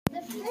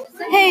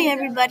Hey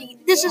everybody,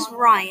 this is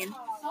Ryan.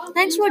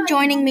 Thanks for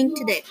joining me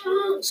today.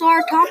 So,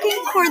 our topic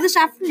for this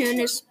afternoon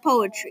is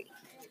poetry.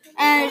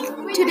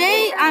 And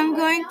today I'm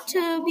going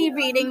to be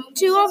reading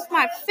two of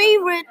my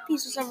favorite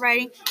pieces of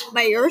writing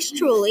by yours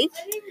truly.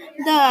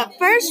 The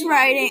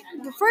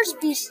first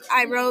piece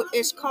I wrote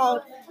is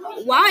called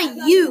Why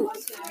You?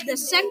 The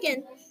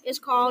second is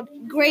called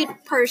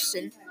Great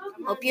Person.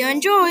 Hope you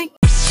enjoy.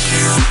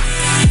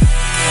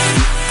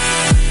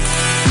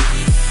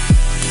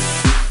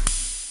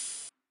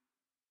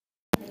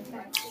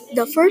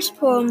 The first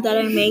poem that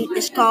I made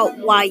is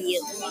called Why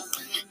You?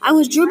 I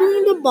was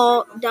dribbling the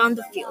ball down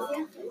the field.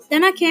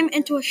 Then I came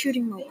into a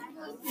shooting moment.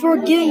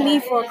 Forgive me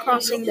for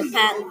crossing the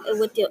path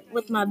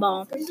with my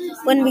ball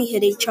when we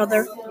hit each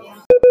other.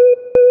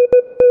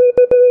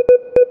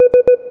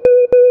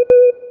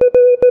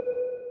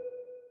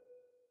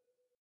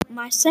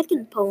 My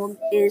second poem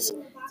is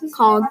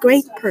called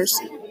Great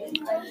Person.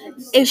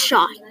 A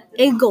shot,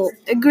 a goal,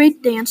 a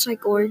great dance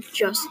like or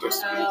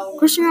justice.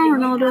 Cristiano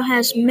Ronaldo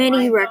has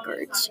many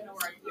records.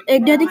 A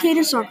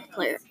dedicated soccer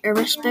player, a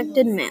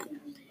respected man.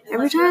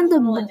 Every time the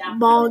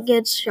ball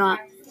gets shot,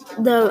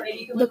 the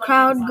the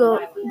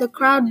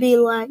crowd be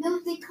like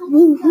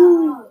woo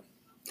hoo,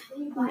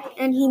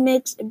 and he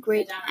makes a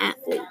great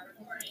athlete.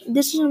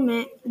 This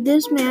man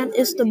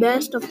is the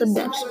best of the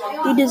best.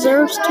 He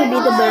deserves to be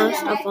the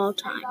best of all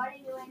time.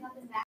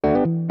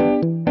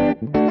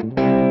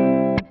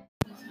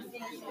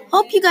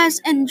 Hope you guys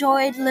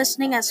enjoyed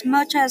listening as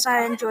much as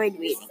I enjoyed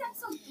reading.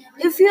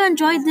 If you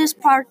enjoyed this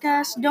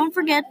podcast, don't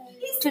forget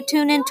to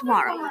tune in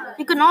tomorrow.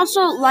 You can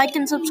also like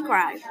and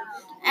subscribe.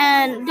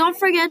 And don't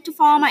forget to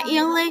follow my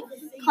ELA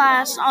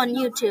class on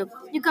YouTube.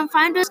 You can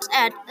find us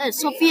at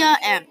Sophia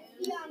M.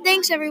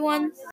 Thanks, everyone.